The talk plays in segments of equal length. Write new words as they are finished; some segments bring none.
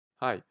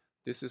Hi,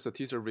 this is a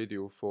teaser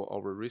video for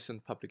our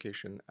recent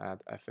publication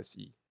at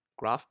FSE,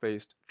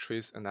 Graph-Based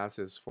Trace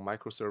Analysis for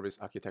Microservice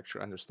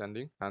Architecture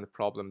Understanding and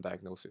Problem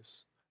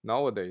Diagnosis.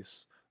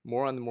 Nowadays,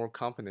 more and more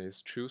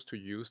companies choose to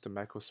use the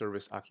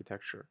microservice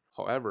architecture.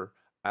 However,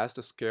 as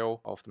the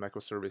scale of the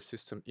microservice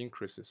system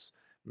increases,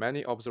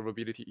 many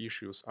observability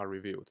issues are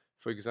revealed.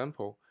 For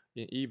example,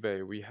 in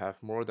eBay, we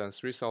have more than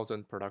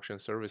 3,000 production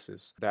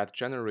services that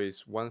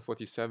generates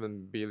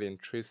 147 billion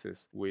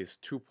traces with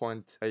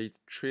 2.8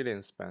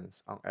 trillion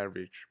spans on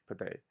average per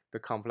day. The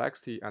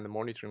complexity and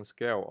monitoring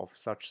scale of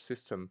such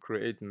system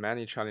create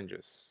many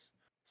challenges,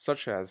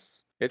 such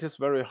as it is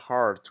very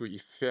hard to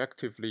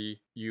effectively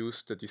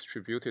use the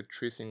distributed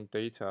tracing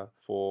data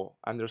for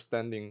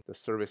understanding the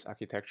service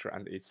architecture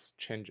and its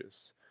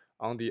changes.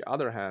 On the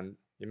other hand,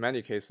 in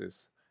many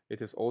cases,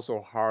 it is also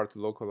hard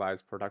to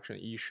localize production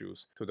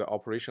issues to the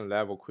operation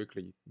level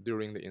quickly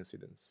during the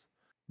incidents.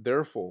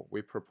 Therefore,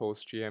 we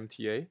propose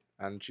GMTA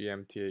and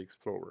GMTA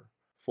Explorer.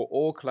 For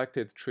all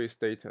collected trace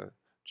data,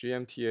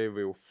 GMTA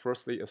will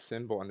firstly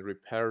assemble and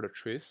repair the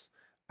trace.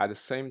 At the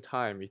same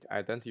time, it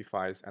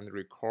identifies and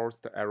records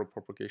the error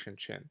propagation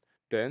chain.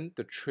 Then,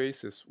 the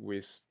traces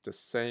with the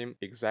same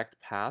exact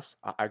path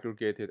are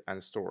aggregated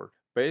and stored.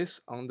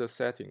 Based on the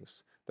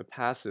settings, the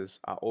passes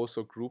are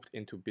also grouped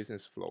into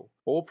business flow.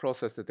 All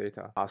processed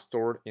data are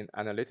stored in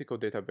analytical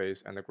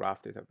database and a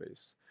graph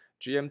database.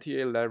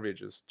 GMTA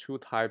leverages two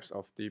types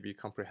of DB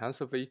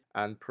comprehensively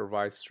and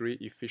provides three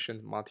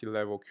efficient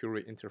multi-level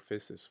query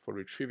interfaces for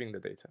retrieving the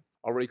data.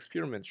 Our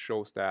experiment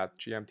shows that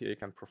GMTA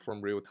can perform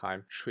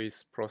real-time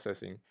trace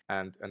processing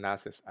and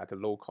analysis at a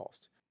low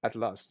cost. At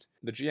last,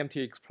 the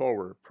GMTA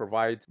Explorer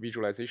provides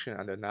visualization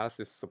and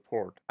analysis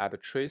support at the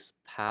trace,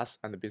 path,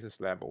 and the business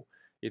level.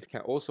 It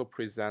can also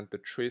present the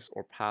trace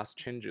or path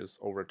changes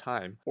over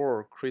time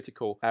or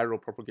critical error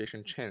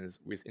propagation chains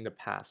within the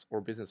path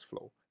or business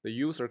flow. The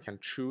user can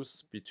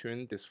choose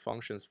between these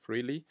functions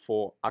freely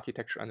for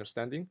architecture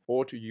understanding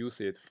or to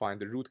use it to find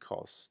the root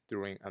cause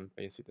during an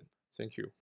incident. Thank you.